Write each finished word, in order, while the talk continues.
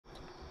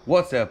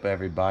What's up,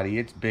 everybody?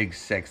 It's Big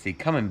Sexy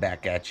coming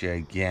back at you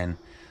again.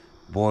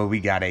 Boy,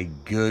 we got a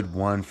good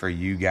one for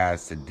you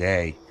guys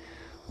today.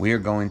 We are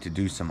going to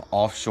do some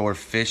offshore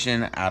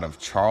fishing out of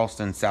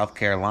Charleston, South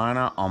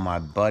Carolina on my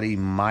buddy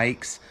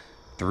Mike's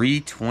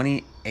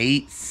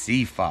 328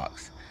 Sea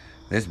Fox.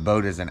 This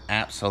boat is an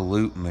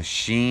absolute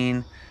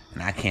machine,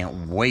 and I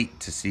can't wait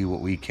to see what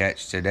we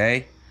catch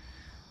today.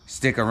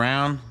 Stick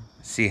around,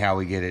 see how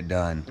we get it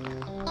done.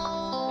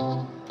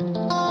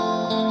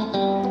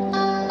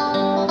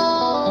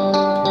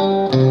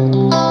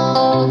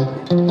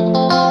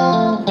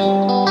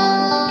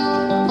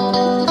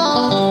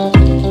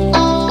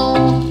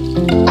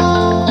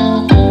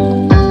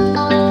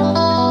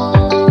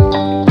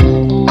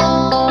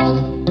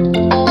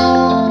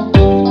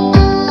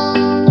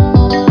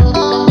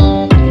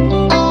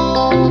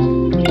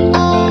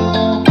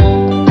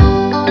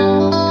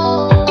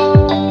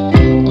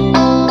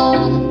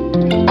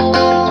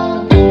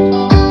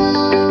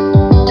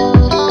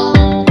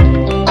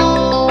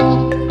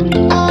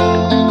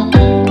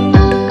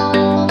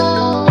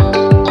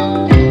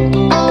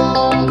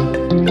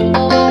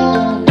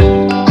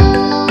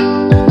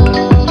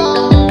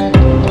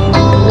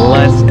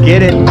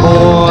 Get it,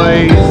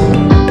 boys.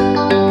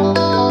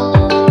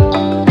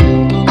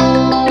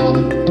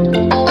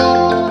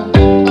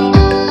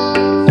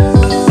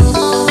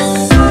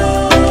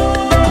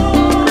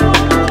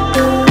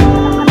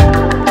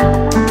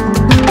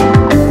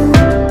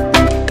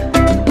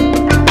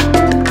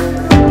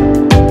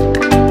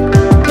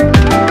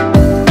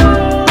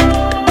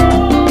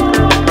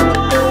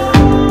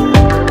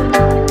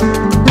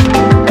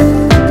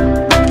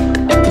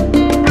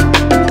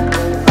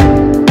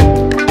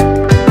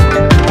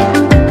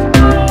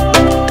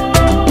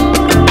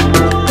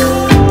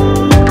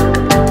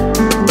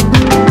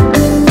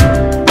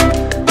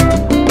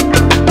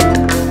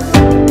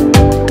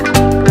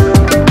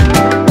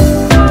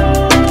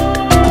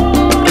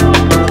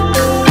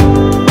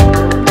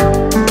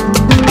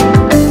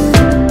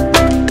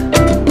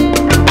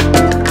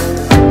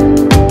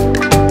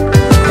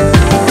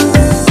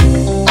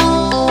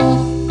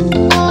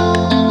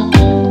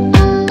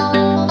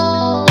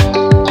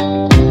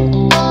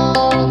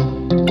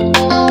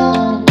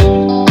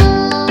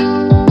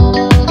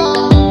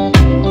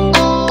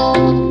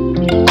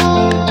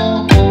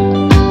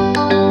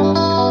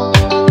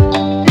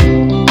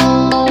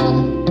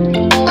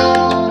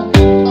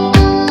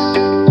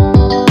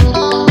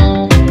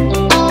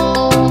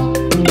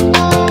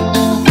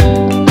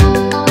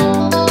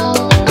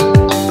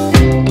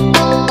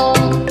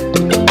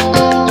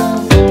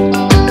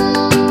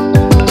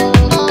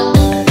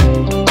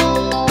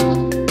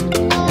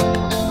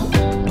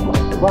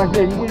 Like I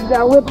said, you just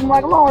gotta whip him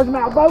like a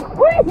largemouth, folks.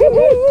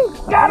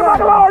 Got him like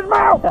a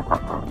largemouth.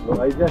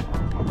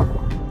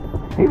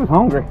 He was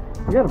hungry.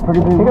 He got a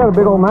pretty big. He got a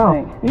big old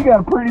mouth. He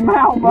got a pretty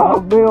mouth,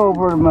 folks. Big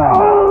over the mouth.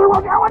 Oh,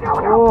 watch out, watch out,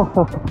 watch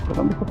out.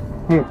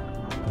 Here.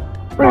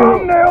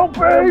 Thumbnail,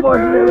 baby.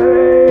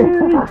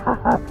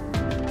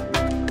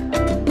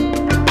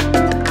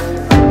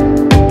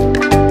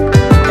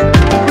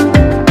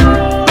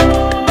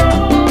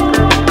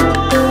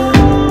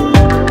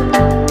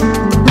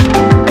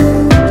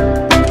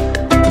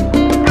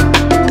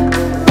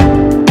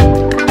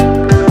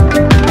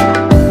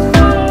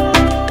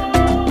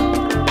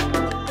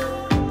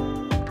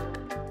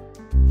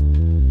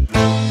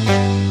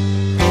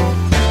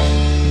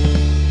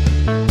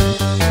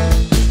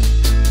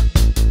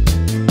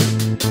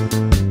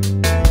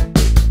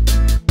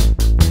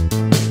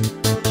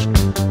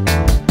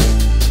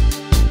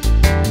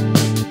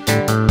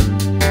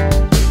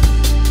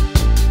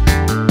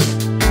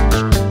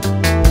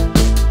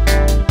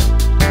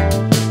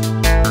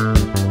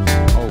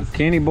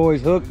 Kenny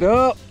boy's hooked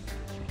up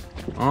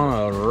on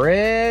a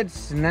red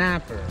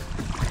snapper.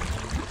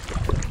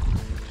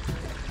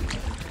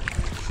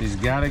 She's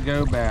got to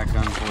go back,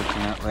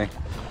 unfortunately.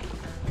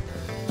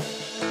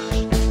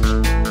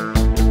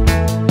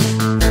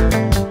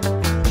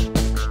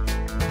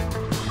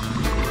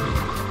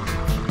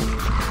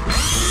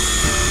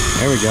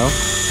 There we go.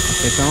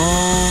 Fish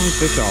on,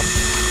 fish off.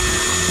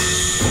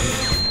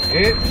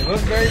 It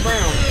looks very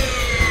brown.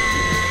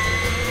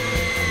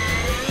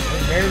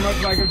 Very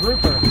much like a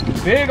grouper.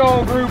 Big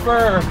old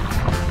grouper.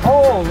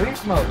 Holy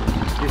smoke.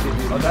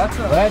 Oh, that's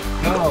a... Let's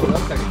go.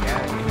 Looks like a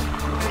cat.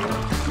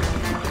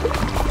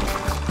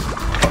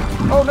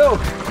 Oh, no.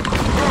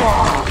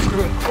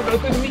 Oh,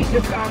 the meat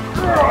just got...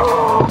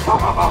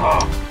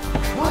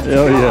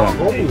 Oh, yeah.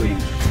 Holy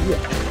shit.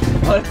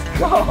 Let's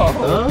go.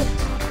 Huh?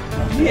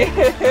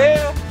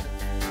 Yeah.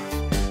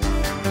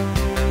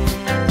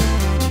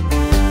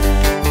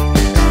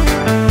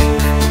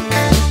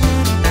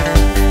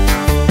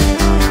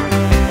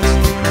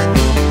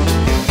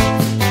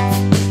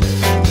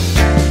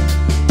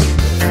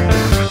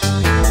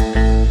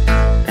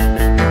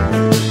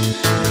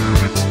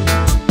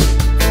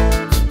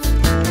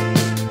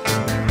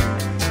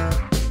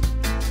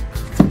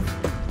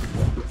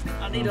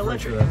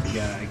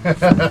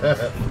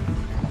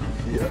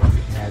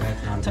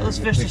 Tell this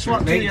fish to swap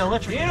to the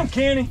electric. Get him,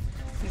 Kenny.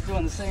 He's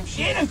doing the same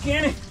shit. Get him,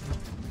 Kenny!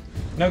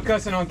 No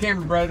cussing on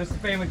camera, bro. This is a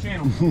family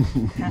channel.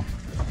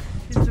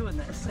 He's doing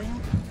that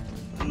same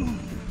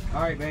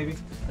All right, baby.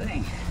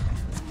 thing.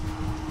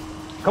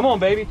 Come on,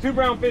 baby. 2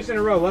 brown fish in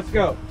a row. Let's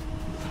go.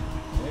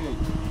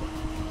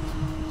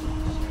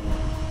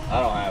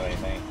 I don't have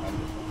anything.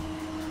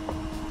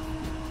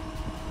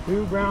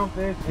 2 brown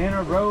fish in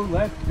a row.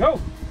 Let's go.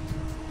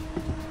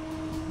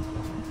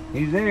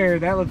 He's there.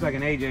 That looks like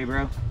an AJ,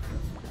 bro.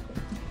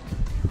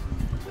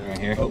 Right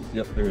here. Oh,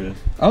 yep, there it is.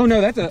 Oh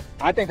no, that's a.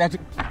 I think that's a.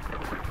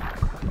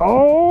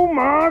 Oh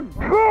my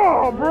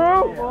God,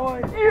 bro!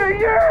 Yeah,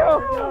 yeah!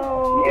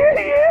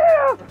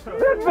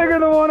 That's bigger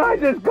than the one I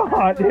just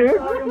got, dude.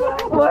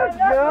 Let's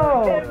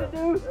go.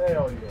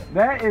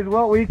 That is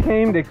what we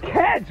came to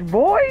catch,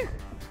 boys.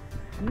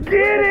 Get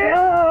it!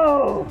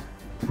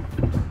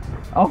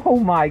 Oh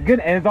my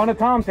goodness! And it's on a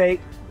tom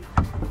take.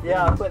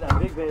 Yeah, I'm putting that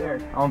big bait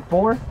there. On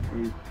 4.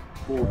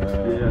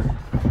 Yeah.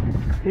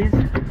 He's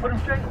put him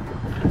straight.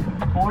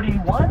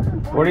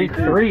 41?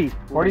 43.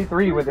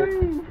 43 with it.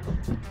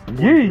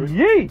 Yee!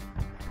 Yee!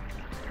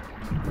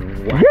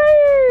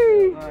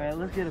 Yee! Alright,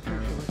 let's get a picture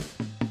of it.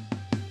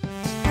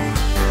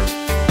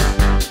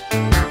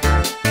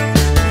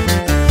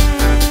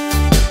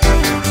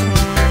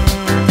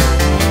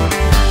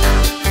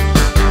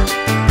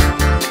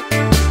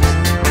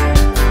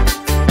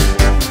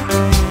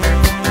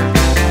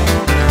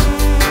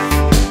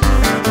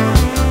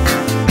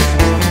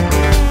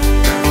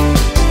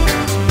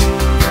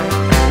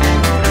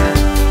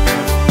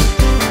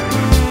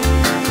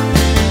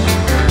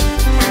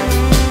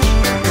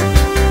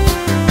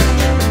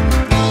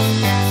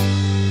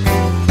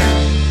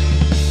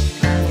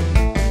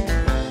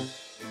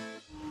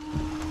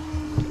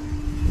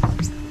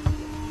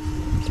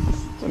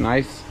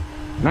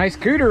 Nice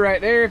cooter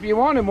right there if you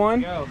wanted one.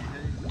 Go.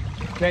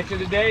 Catch of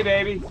the day,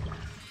 baby.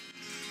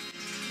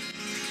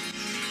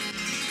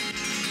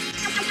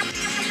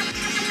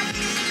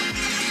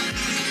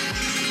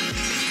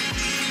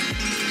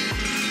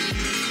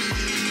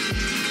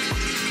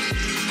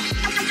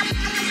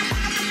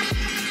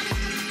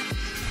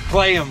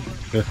 Play him.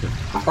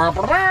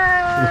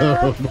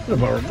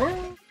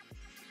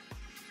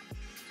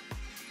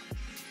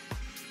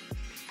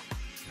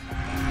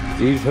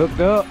 He's hooked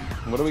up.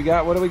 What do we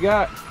got? What do we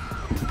got?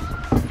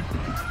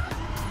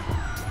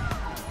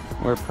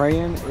 We're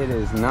praying it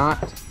is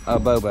not a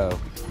bobo.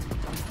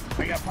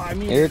 I got 5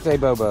 meters. It's a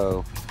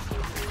bobo.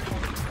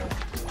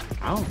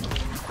 I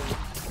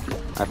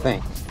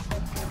think.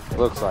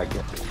 Looks like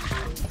it.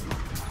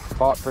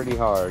 Fought pretty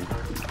hard.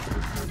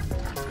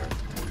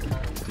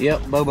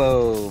 Yep,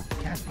 bobo. No,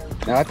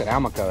 that's an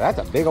almaco. That's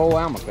a big old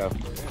almaco.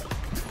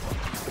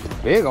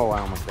 Big old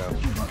almaco.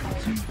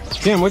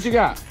 Tim, what you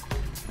got?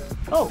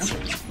 Oh,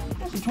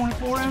 that's a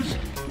 24-inch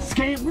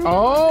scamp.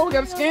 Oh, we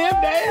got a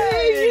scamp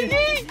day.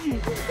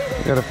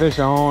 Got a fish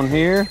on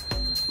here.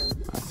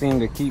 I seem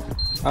to keep.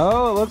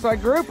 Oh, it looks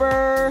like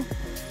grouper.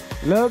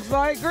 Looks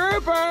like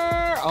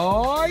grouper.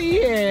 Oh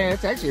yeah,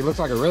 it actually looks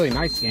like a really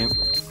nice scamp.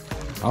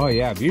 Oh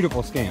yeah,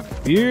 beautiful scamp.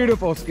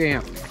 Beautiful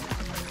scamp.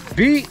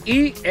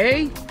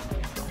 B-E-A.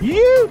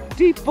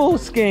 Beautiful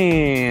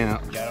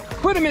scamp.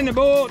 Put him in the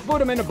boat.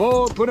 Put him in the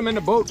boat. Put him in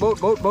the boat.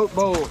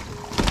 Boat.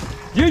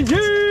 Yee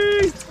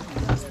yee.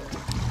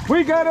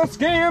 We got a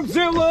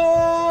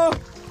Scampzilla!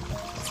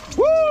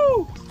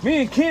 Woo!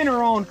 Me and Ken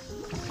are on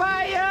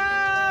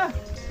fire!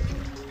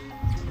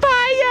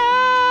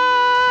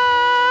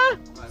 Fire!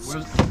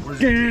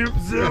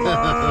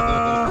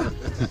 Scampzilla!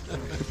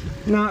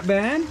 Not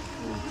bad.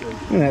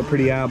 Look at that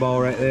pretty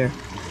eyeball right there.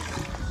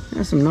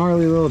 There's some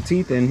gnarly little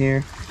teeth in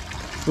here.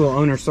 Little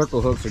owner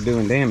circle hooks are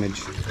doing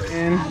damage.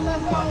 And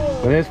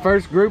for this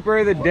first grouper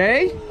of the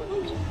day.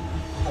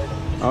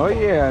 Oh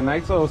yeah,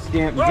 nice little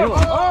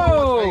Scampzilla.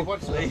 Oh!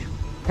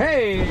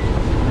 Hey! Been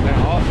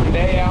an awesome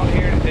day out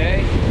here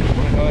today. I'm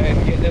gonna go ahead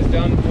and get this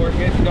done before it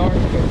gets dark.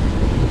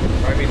 It'll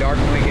probably be dark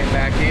when we get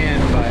back in,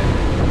 but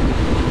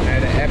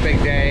had an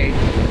epic day.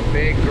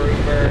 Big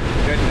grouper,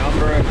 good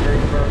number of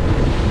grouper.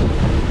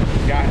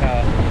 Got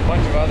a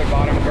bunch of other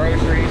bottom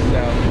groceries,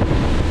 so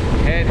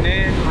heading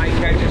in, might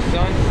catch a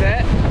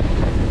sunset.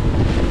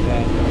 So,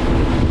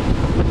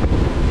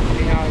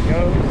 see how it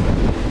goes.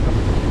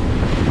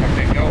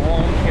 Go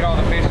home, get all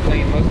the fish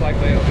clean. Most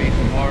likely it'll be